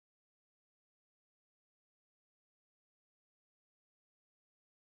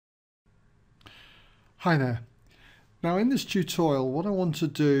Hi there. Now in this tutorial what I want to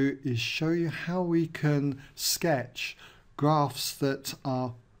do is show you how we can sketch graphs that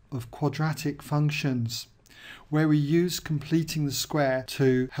are of quadratic functions where we use completing the square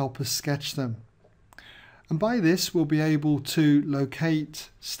to help us sketch them. And by this we'll be able to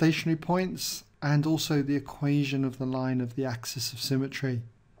locate stationary points and also the equation of the line of the axis of symmetry.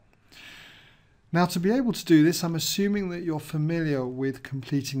 Now to be able to do this, I'm assuming that you're familiar with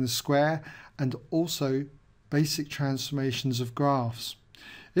completing the square and also basic transformations of graphs.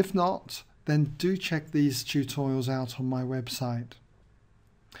 If not, then do check these tutorials out on my website.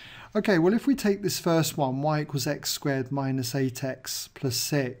 Okay, well if we take this first one, y equals x squared minus 8x plus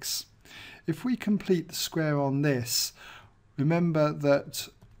 6, if we complete the square on this, remember that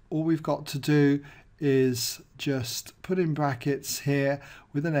all we've got to do is just put in brackets here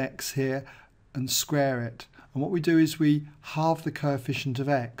with an x here and square it. And what we do is we halve the coefficient of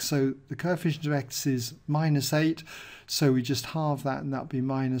x. So the coefficient of x is minus 8, so we just halve that and that would be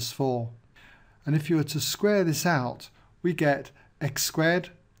minus 4. And if you were to square this out, we get x squared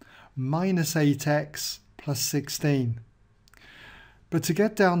minus 8x plus 16. But to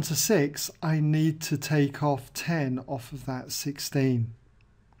get down to 6, I need to take off 10 off of that 16.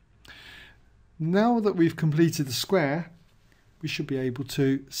 Now that we've completed the square, we should be able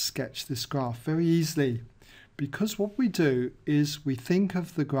to sketch this graph very easily. Because what we do is we think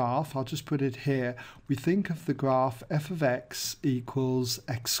of the graph, I'll just put it here, we think of the graph f of x equals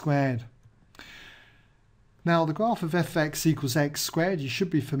x squared. Now the graph of f of x equals x squared you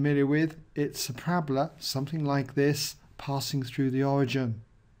should be familiar with. It's a parabola, something like this, passing through the origin.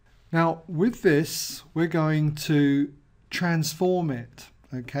 Now with this we're going to transform it.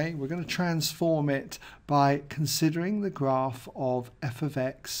 Okay, we're going to transform it by considering the graph of f of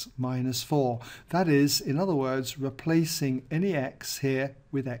x minus 4. That is, in other words, replacing any x here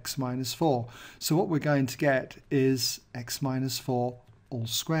with x minus 4. So what we're going to get is x minus 4 all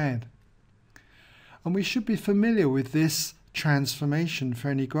squared. And we should be familiar with this transformation for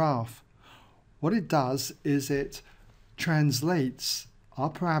any graph. What it does is it translates our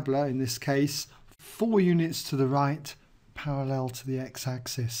parabola, in this case, 4 units to the right, parallel to the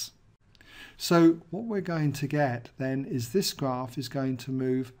x-axis. So what we're going to get then is this graph is going to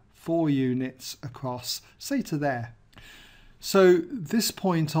move 4 units across, say to there. So this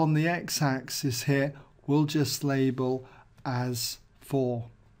point on the x-axis here we'll just label as 4.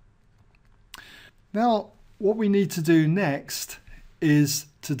 Now what we need to do next is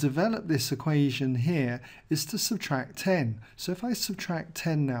to develop this equation here is to subtract 10. So if I subtract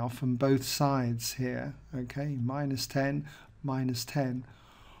 10 now from both sides here, okay, minus 10, minus 10,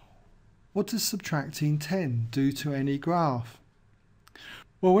 what does subtracting 10 do to any graph?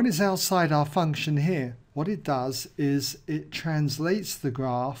 Well, when it's outside our function here, what it does is it translates the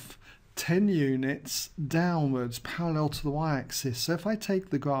graph 10 units downwards parallel to the y-axis. So if I take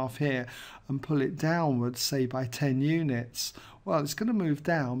the graph here and pull it downwards, say by 10 units, well, it's going to move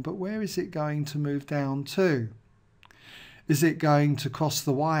down, but where is it going to move down to? Is it going to cross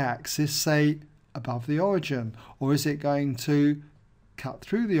the y-axis, say, above the origin? Or is it going to cut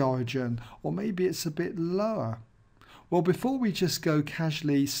through the origin? Or maybe it's a bit lower? Well, before we just go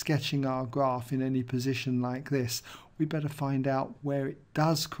casually sketching our graph in any position like this, we better find out where it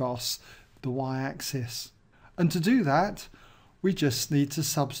does cross the y-axis. And to do that, we just need to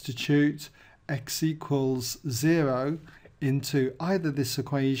substitute x equals 0 into either this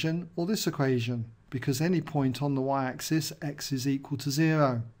equation or this equation, because any point on the y-axis, x is equal to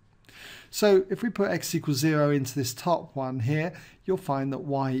 0. So if we put x equals 0 into this top one here, you'll find that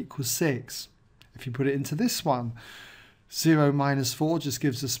y equals 6. If you put it into this one, 0 minus 4 just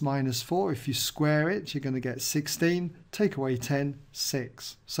gives us minus 4. If you square it, you're going to get 16. Take away 10,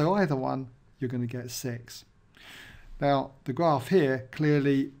 6. So either one, you're going to get 6. Now, the graph here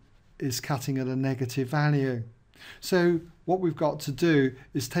clearly is cutting at a negative value. So what we've got to do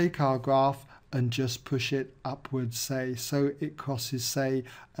is take our graph and just push it upwards, say, so it crosses, say,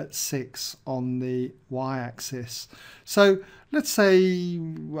 at 6 on the y-axis. So let's say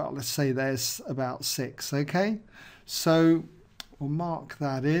there's about 6, okay? So we'll mark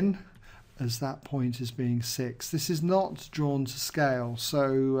that in as that point is being 6. This is not drawn to scale,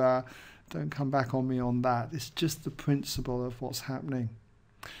 so don't come back on me on that. It's just the principle of what's happening.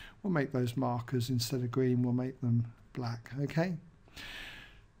 We'll make those markers, instead of green, we'll make them black, okay?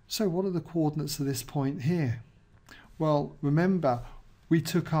 So what are the coordinates of this point here? Well, remember, we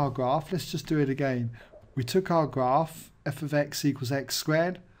took our graph, let's just do it again. We took our graph, f of x equals x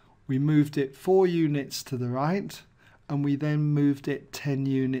squared, we moved it 4 units to the right, and we then moved it 10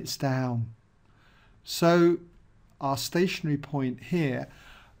 units down. So our stationary point here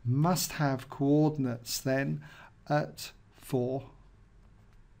must have coordinates then at 4,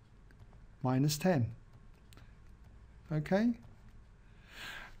 minus 10. Okay?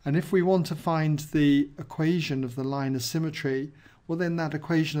 And if we want to find the equation of the line of symmetry, well then that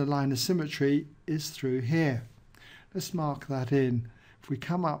equation of line of symmetry is through here. Let's mark that in. If we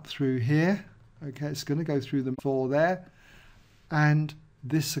come up through here, okay, it's going to go through the 4 there, and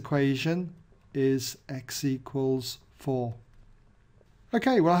this equation is x equals 4.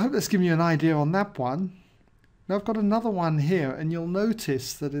 Okay, well I hope that's given you an idea on that one. Now I've got another one here, and you'll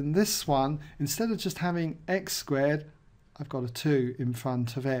notice that in this one, instead of just having x squared, I've got a 2 in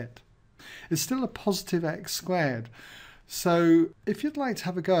front of it. It's still a positive x squared. So if you'd like to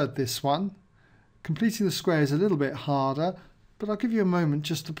have a go at this one, completing the square is a little bit harder, but I'll give you a moment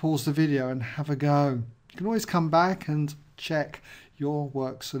just to pause the video and have a go. You can always come back and check your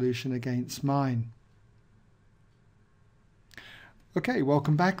work solution against mine. Okay,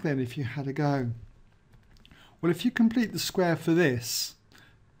 welcome back then if you had a go. Well, if you complete the square for this,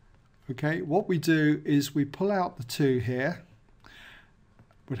 okay, what we do is we pull out the 2 here,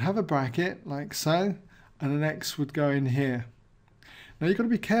 would have a bracket like so, and an x would go in here. Now you've got to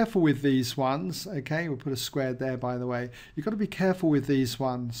be careful with these ones, okay, we'll put a square there by the way. You've got to be careful with these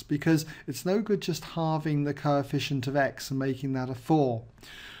ones because it's no good just halving the coefficient of x and making that a 4.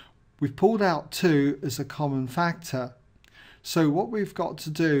 We've pulled out 2 as a common factor. So what we've got to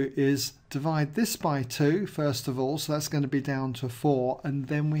do is divide this by 2 first of all, so that's going to be down to 4, and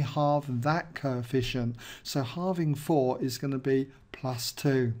then we halve that coefficient. So halving 4 is going to be plus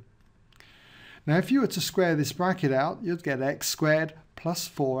 2. Now if you were to square this bracket out, you'd get x squared plus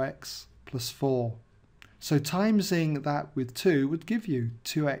 4x plus 4. So timesing that with 2 would give you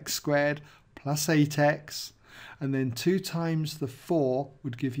 2x squared plus 8x, and then 2 times the 4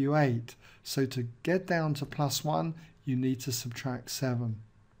 would give you 8. So to get down to plus 1, you need to subtract 7.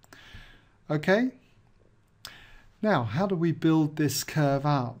 Okay? Now, how do we build this curve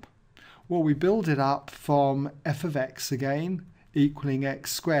up? Well, we build it up from f of x again, equaling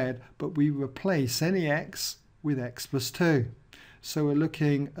x squared, but we replace any x with x plus 2. So we're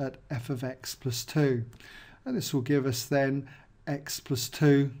looking at f of x plus 2. And this will give us then x plus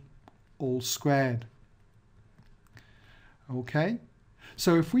 2 all squared. Okay?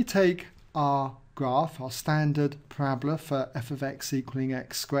 So if we take our graph, our standard parabola for f of x equaling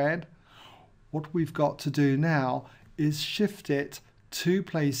x squared, what we've got to do now is shift it 2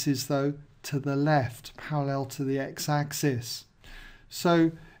 places though to the left, parallel to the x-axis.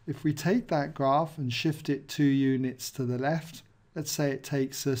 So if we take that graph and shift it 2 units to the left, let's say it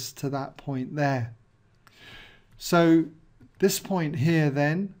takes us to that point there. So this point here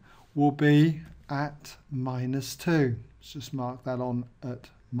then will be at minus 2. Let's just mark that on at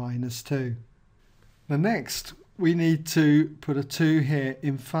minus 2. Now next we need to put a 2 here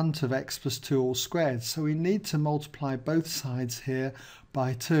in front of x plus 2 all squared. So we need to multiply both sides here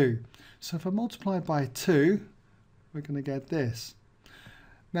by 2. So if I multiply by 2, we're going to get this.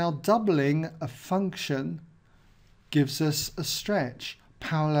 Now doubling a function gives us a stretch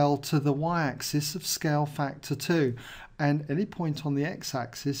parallel to the y-axis of scale factor 2. And any point on the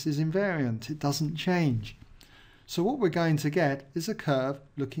x-axis is invariant. It doesn't change. So what we're going to get is a curve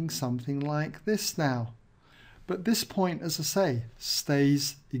looking something like this now. But this point, as I say,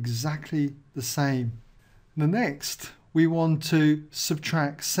 stays exactly the same. The next, we want to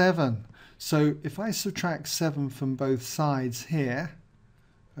subtract 7. So if I subtract 7 from both sides here,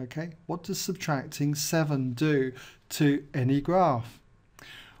 okay, what does subtracting 7 do to any graph?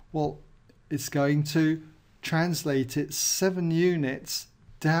 Well, it's going to translate it 7 units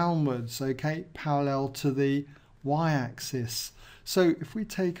downwards, okay, parallel to the y-axis. So if we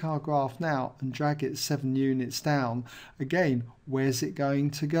take our graph now and drag it 7 units down, again, where's it going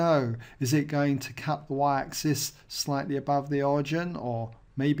to go? Is it going to cut the y-axis slightly above the origin, or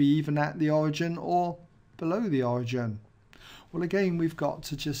maybe even at the origin, or below the origin? Well, again, we've got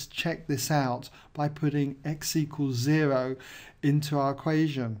to just check this out by putting x equals 0 into our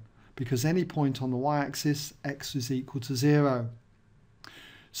equation, because any point on the y-axis, x is equal to 0.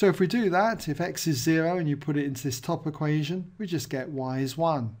 So if we do that, if x is 0 and you put it into this top equation, we just get y is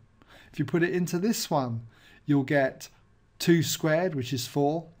 1. If you put it into this one, you'll get 2 squared, which is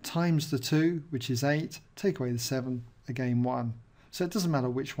 4, times the 2, which is 8, take away the 7, again 1. So it doesn't matter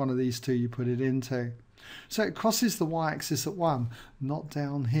which one of these two you put it into. So it crosses the y-axis at 1, not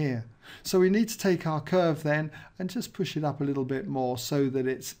down here. So we need to take our curve then and just push it up a little bit more so that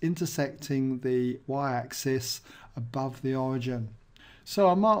it's intersecting the y-axis above the origin. So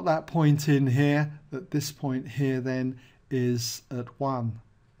I'll mark that point in here, that this point here then is at 1.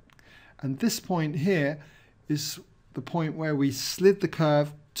 And this point here is the point where we slid the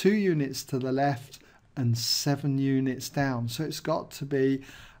curve 2 units to the left and 7 units down. So it's got to be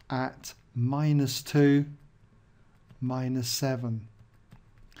at -2, -7.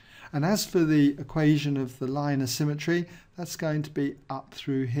 And as for the equation of the line of symmetry, that's going to be up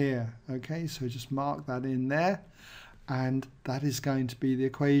through here. Okay, so just mark that in there. And that is going to be the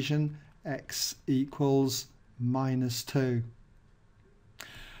equation x equals -2.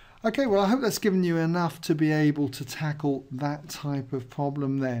 Okay, well, I hope that's given you enough to be able to tackle that type of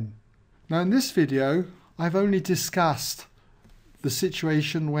problem then. Now in this video, I've only discussed the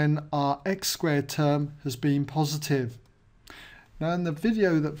situation when our x squared term has been positive. Now in the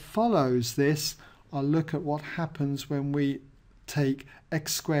video that follows this, I'll look at what happens when we take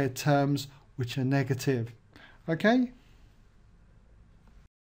x squared terms which are negative. Okay?